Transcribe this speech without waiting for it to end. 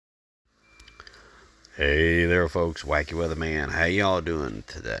Hey there folks, Wacky Weatherman. How y'all doing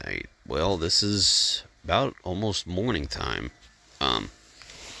today? Well, this is about almost morning time. I'm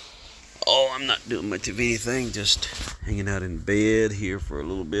not doing much of anything, just hanging out in bed here for a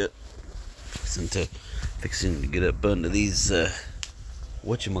little bit. Fixing to get up under these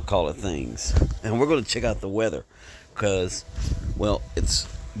whatchamacallit things. And we're gonna check out the weather because, well, it's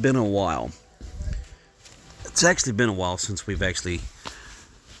been a while. It's actually been a while since we've actually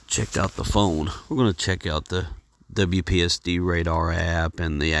checked out the phone. We're going to check out the WPSD radar app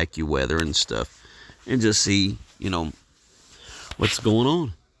and the AccuWeather and stuff and just see, what's going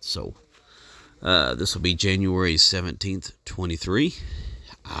on. So, this will be January 17th, 23.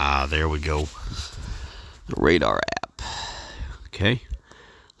 There we go. The radar app. Okay.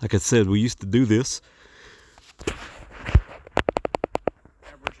 Like I said, we used to do this.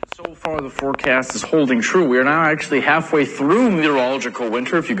 So far, the forecast is holding true. We are now actually halfway through meteorological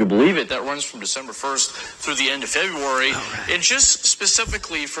winter, if you could believe it. That runs from December 1st through the end of February, and just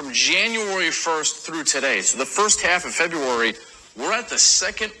specifically from January 1st through today. So the first half of February, we're at the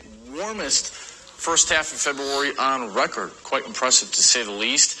second warmest first half of February on record. Quite impressive, to say the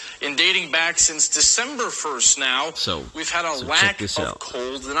least. And dating back since December 1st now, we've had a lack of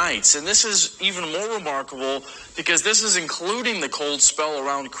cold nights. And this is even more remarkable because this is including the cold spell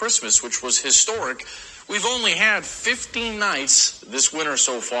around Christmas, which was historic. We've only had 15 nights this winter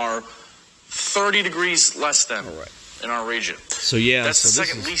so far, 30 degrees less than in our region. So yeah, that's the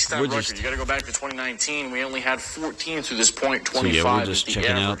second least on record. You got to go back to 2019. We only had 14 through this point. 25. So yeah, we're just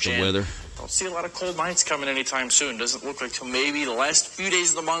checking out the weather. Don't see a lot of cold nights coming anytime soon. Doesn't look like till maybe the last few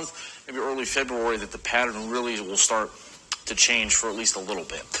days of the month, maybe early February, that the pattern really will start to change for at least a little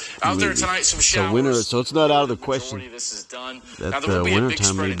bit. Out there tonight, some showers. So winter, so it's not out of the question this is done. that the winter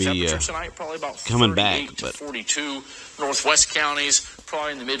time may be coming back, but 42 northwest counties,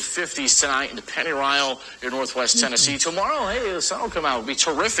 probably in the mid-50s tonight into Pennyrile in northwest Tennessee. Tomorrow, hey, the sun will come out. It'll be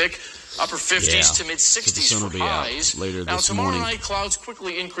terrific. Upper 50s to mid-60s for highs. Now, tomorrow night, clouds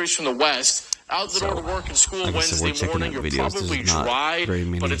quickly increase from the west. Out the door to work and school Wednesday morning. You're probably dry,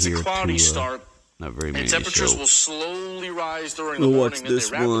 but it's a cloudy start. Not very many. And temperatures will slowly rise during the morning, and they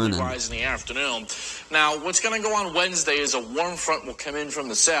rapidly rise in the afternoon. Now, what's going to go on Wednesday is a warm front will come in from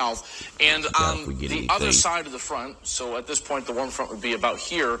the south, and on the other side of the front, so at this point the warm front would be about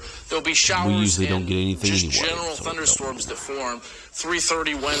here, there'll be showers. We usually don't get anything just anyway, general thunderstorms that form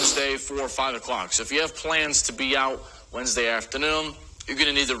 3:30 Wednesday, 4 or 5 o'clock. So if you have plans to be out Wednesday afternoon, you're going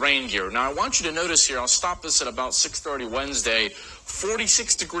to need the rain gear. Now, I want you to notice here, I'll stop this at about 6:30 Wednesday,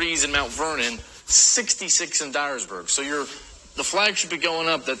 46 degrees in Mount Vernon, 66 in Dyersburg. So the flag should be going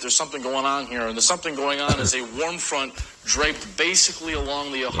up that there's something going on here. And the something going on is a warm front draped basically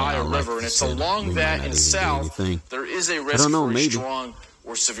along the Ohio River. And it's along that and south, there is a risk for a strong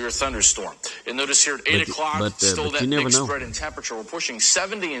or severe thunderstorm. And notice here at 8 o'clock, still that big spread in temperature. We're pushing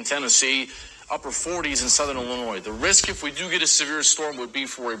 70 in Tennessee, upper 40s in southern Illinois. The risk if we do get a severe storm would be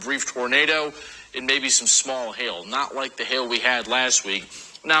for a brief tornado and maybe some small hail, not like the hail we had last week.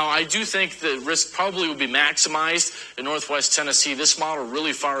 Now, I do think the risk probably would be maximized in northwest Tennessee. This model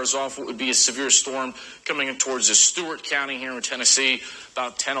really fires off what would be a severe storm coming in towards the Stewart County here in Tennessee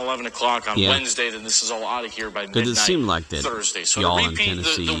about 10, 11 o'clock on Wednesday. Then this is all out of here by midnight it seemed like that Thursday. So to repeat,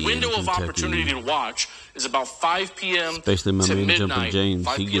 the window of opportunity to watch is about 5 p.m. Especially my man Jumpin' James.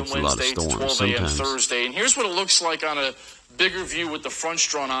 5 He gets a lot of storms 12 a.m. sometimes. Thursday. And here's what it looks like on a bigger view with the fronts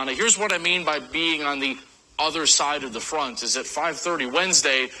drawn on it. Here's what I mean by being on the other side of the front is at 5:30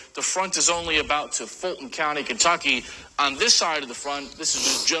 Wednesday, the front is only about to Fulton County, Kentucky. On this side of the front, this is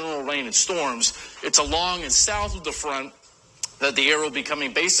just general rain and storms. It's along and south of the front that the air will be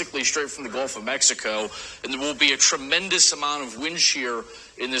coming basically straight from the Gulf of Mexico, and there will be a tremendous amount of wind shear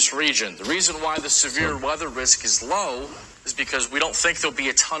in this region. The reason why the severe weather risk is low is because we don't think there'll be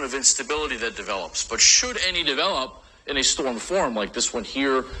a ton of instability that develops. But should any develop in a storm form like this one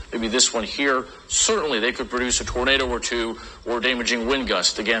here, maybe this one here, certainly they could produce a tornado or two or a damaging wind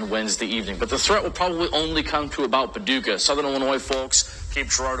gust again Wednesday evening. But the threat will probably only come to about Paducah. Southern Illinois folks, Cape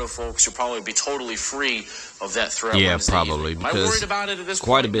Girardeau folks, you'll probably be totally free of that threat. Yeah, Wednesday probably. evening. Am I worried about it at this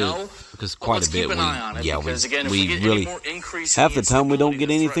quite point? A bit. No. Because quite let's a bit. Keep an eye on it, because again, if we get really any more increase half in the time we don't get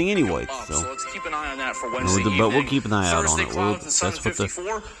instability, anything anyway. So let's keep an eye on that for Wednesday evening. But we'll keep an eye out on it.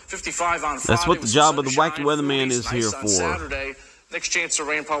 That's what the job of the Wacky Weatherman is here for. Saturday. Next chance of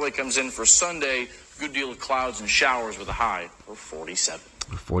rain probably comes in for Sunday. Good deal of clouds and showers with a high of 47.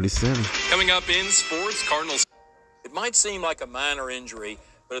 47. Coming up in sports, Cardinals. It might seem like a minor injury,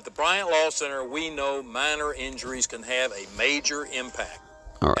 but at the Bryant Law Center, we know minor injuries can have a major impact.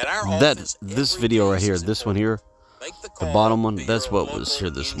 All right, this video right here, this one here, the bottom one, that's what was here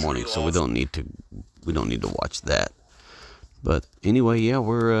this morning, so we don't need to we don't need to watch that. But anyway, yeah,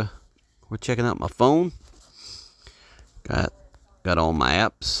 we're checking out my phone. Got all my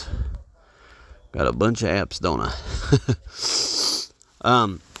apps. Got a bunch of apps, don't I?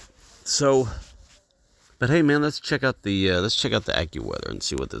 So, but hey, man, let's check out the AccuWeather and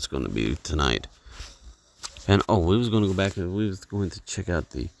see what that's going to be tonight. And we was going to go back and we was going to check out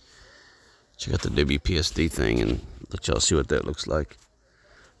the WPSD thing and let y'all see what that looks like.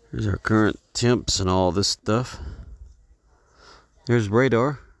 Here's our current temps and all this stuff. There's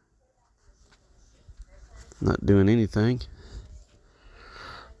radar. Not doing anything.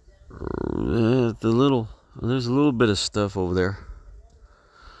 There's a little bit of stuff over there.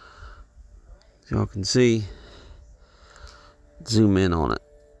 As y'all can see. Zoom in on it.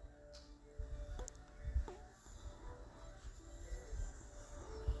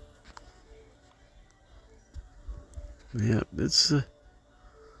 Yeah, it's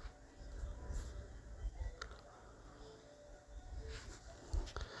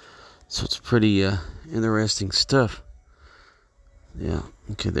so it's pretty interesting stuff. Yeah,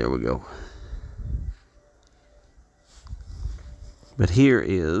 okay, there we go. But here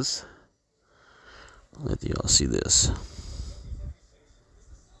is, I'll let y'all see this.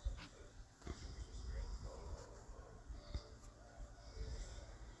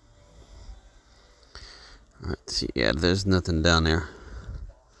 Alright, see, yeah, there's nothing down there.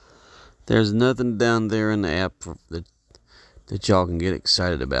 There's nothing down there in the app that y'all can get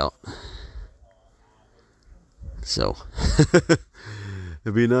excited about. So,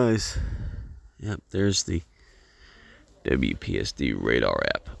 it'd be nice. Yep, there's the WPSD radar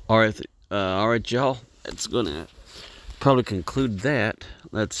app. Alright, y'all. That's gonna probably conclude that.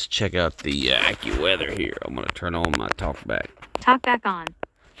 Let's check out the AccuWeather here. I'm gonna turn on my talkback. Talkback on.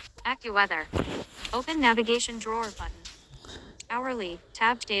 AccuWeather. Open navigation drawer button. Hourly.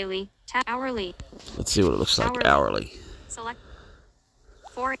 Tabbed daily. Tab hourly. Let's see what it looks like hourly. Select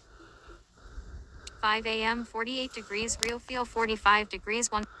 5 a.m. 48 degrees, real feel 45 degrees,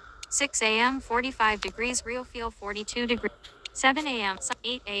 6 a.m. 45 degrees, real feel 42 degrees, 7 a.m.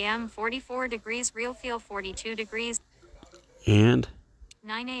 8 a.m. 44 degrees, real feel 42 degrees, and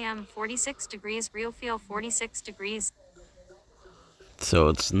 9 a.m. 46 degrees, real feel 46 degrees. So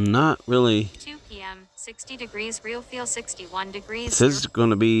it's not really. 2 p.m. 60 degrees, real feel 61 degrees. It says it's going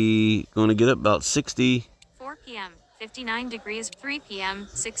to get up about 60. 4 p.m. 59 degrees, 3 p.m.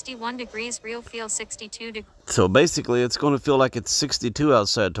 61 degrees, real feel 62 degrees. So basically it's going to feel like it's 62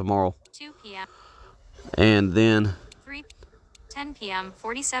 outside tomorrow. 2 p.m. And then 10 p.m.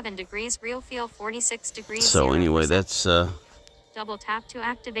 47 degrees, real feel 46 degrees. So anyway, that's double tap to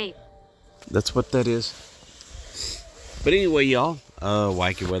activate. That's what that is. But anyway, y'all,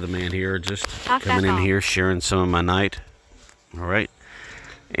 Wacky Weatherman here, just coming in here, sharing some of my night. All right.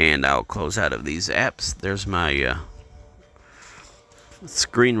 And I'll close out of these apps. There's my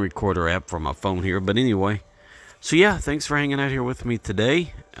screen recorder app for my phone here. But anyway, so yeah, thanks for hanging out here with me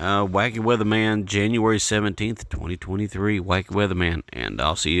today. Wacky Weatherman, January 17th, 2023. Wacky Weatherman. And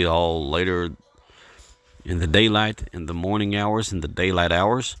I'll see you all later in the daylight, in the morning hours, in the daylight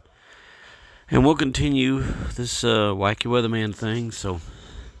hours. And we'll continue this Wacky Weatherman thing, so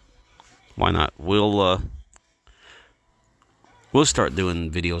why not? We'll start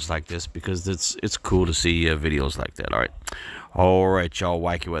doing videos like this because it's cool to see videos like that. All right, y'all,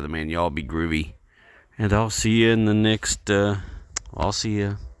 Wacky Weatherman, y'all be groovy, and I'll see you in the next. I'll see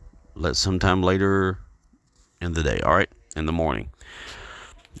you sometime later in the day. All right, in the morning,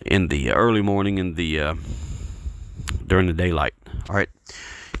 in the early morning, in the during the daylight. All right.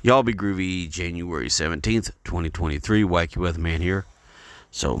 Y'all be groovy, January 17th, 2023, Wacky Weatherman here.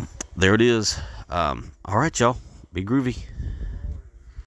 So, there it is. All right, y'all. Be groovy.